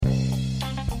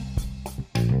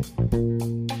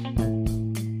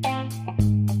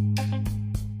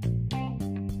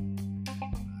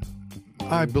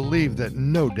I believe that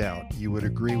no doubt you would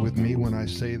agree with me when I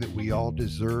say that we all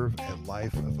deserve a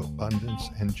life of abundance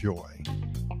and joy.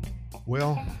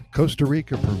 Well, Costa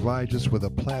Rica provides us with a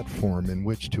platform in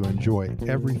which to enjoy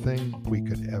everything we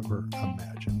could ever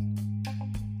imagine.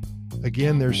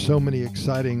 Again, there's so many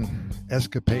exciting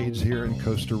escapades here in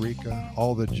Costa Rica,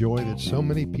 all the joy that so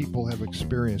many people have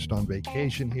experienced on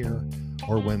vacation here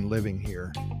or when living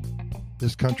here.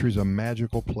 This country's a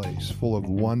magical place, full of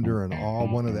wonder and awe,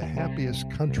 one of the happiest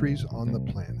countries on the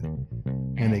planet.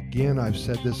 And again, I've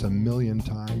said this a million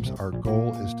times, our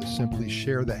goal is to simply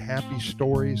share the happy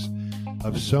stories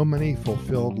of so many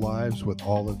fulfilled lives with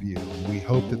all of you. We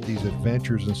hope that these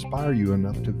adventures inspire you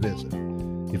enough to visit.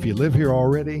 If you live here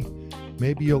already,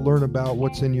 maybe you'll learn about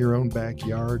what's in your own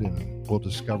backyard and we'll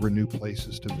discover new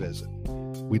places to visit.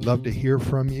 We'd love to hear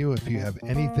from you if you have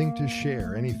anything to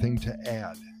share, anything to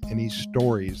add, any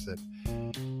stories that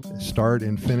start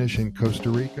and finish in Costa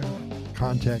Rica.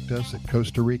 Contact us at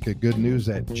Costa Rica Good News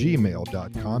at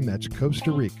gmail.com. That's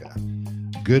Costa Rica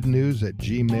Good News at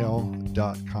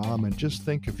gmail.com. And just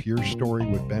think if your story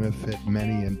would benefit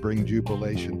many and bring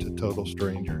jubilation to total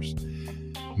strangers.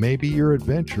 Maybe your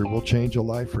adventure will change a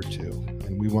life or two,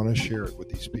 and we want to share it with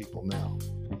these people now.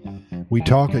 We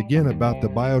talk again about the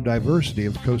biodiversity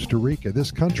of Costa Rica.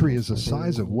 This country is the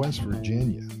size of West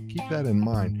Virginia. Keep that in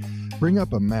mind. Bring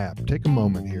up a map. Take a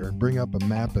moment here and bring up a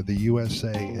map of the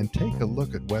USA and take a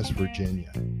look at West Virginia.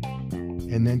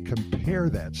 And then compare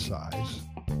that size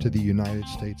to the United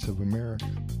States of America.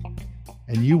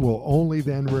 And you will only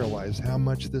then realize how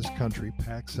much this country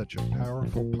packs such a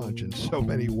powerful punch in so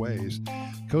many ways.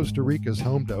 Costa Rica is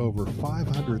home to over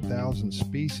 500,000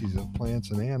 species of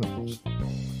plants and animals.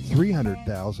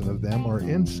 300,000 of them are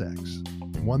insects,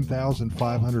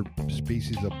 1,500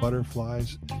 species of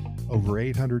butterflies, over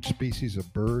 800 species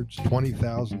of birds,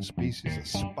 20,000 species of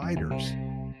spiders,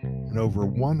 and over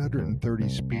 130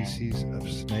 species of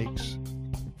snakes,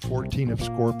 14 of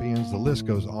scorpions. The list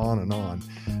goes on and on.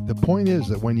 The point is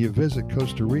that when you visit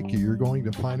Costa Rica, you're going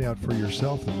to find out for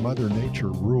yourself that Mother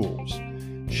Nature rules.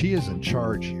 She is in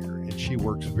charge here, and she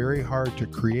works very hard to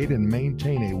create and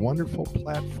maintain a wonderful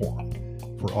platform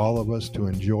for all of us to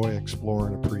enjoy, explore,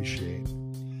 and appreciate.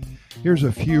 Here's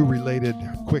a few related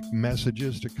quick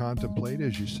messages to contemplate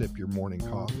as you sip your morning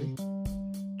coffee.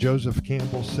 Joseph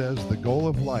Campbell says, the goal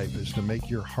of life is to make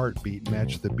your heartbeat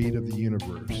match the beat of the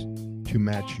universe, to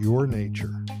match your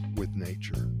nature with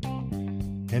nature.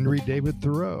 Henry David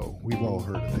Thoreau, we've all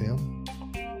heard of him.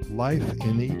 Life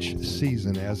in each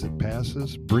season as it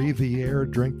passes, breathe the air,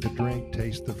 drink the drink,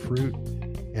 taste the fruit,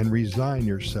 and resign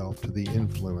yourself to the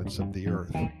influence of the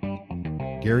earth.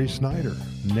 Gary Snyder,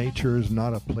 nature is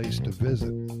not a place to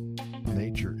visit.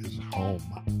 Nature is home.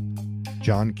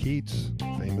 John Keats,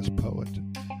 famous poet.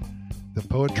 The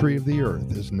poetry of the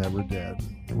earth is never dead.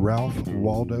 Ralph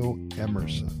Waldo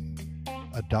Emerson.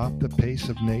 Adopt the pace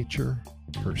of nature.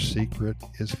 Her secret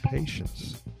is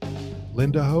patience.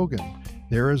 Linda Hogan.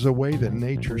 There is a way that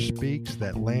nature speaks,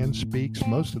 that land speaks.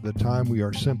 Most of the time we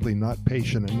are simply not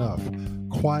patient enough,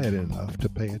 quiet enough to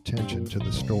pay attention to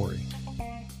the story.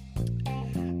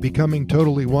 Becoming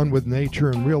totally one with nature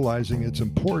and realizing its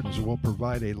importance will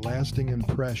provide a lasting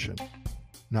impression,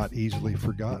 not easily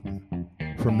forgotten.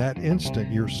 From that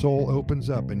instant, your soul opens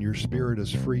up and your spirit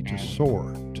is free to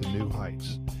soar to new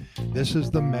heights. This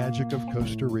is the magic of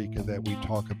Costa Rica that we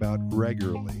talk about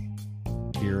regularly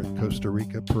here at Costa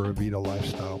Rica Pura Vida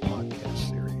Lifestyle Podcast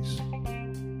Series.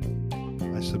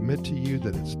 I submit to you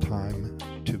that it's time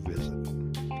to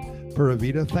visit. Pura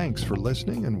Vida, thanks for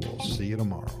listening, and we'll see you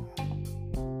tomorrow.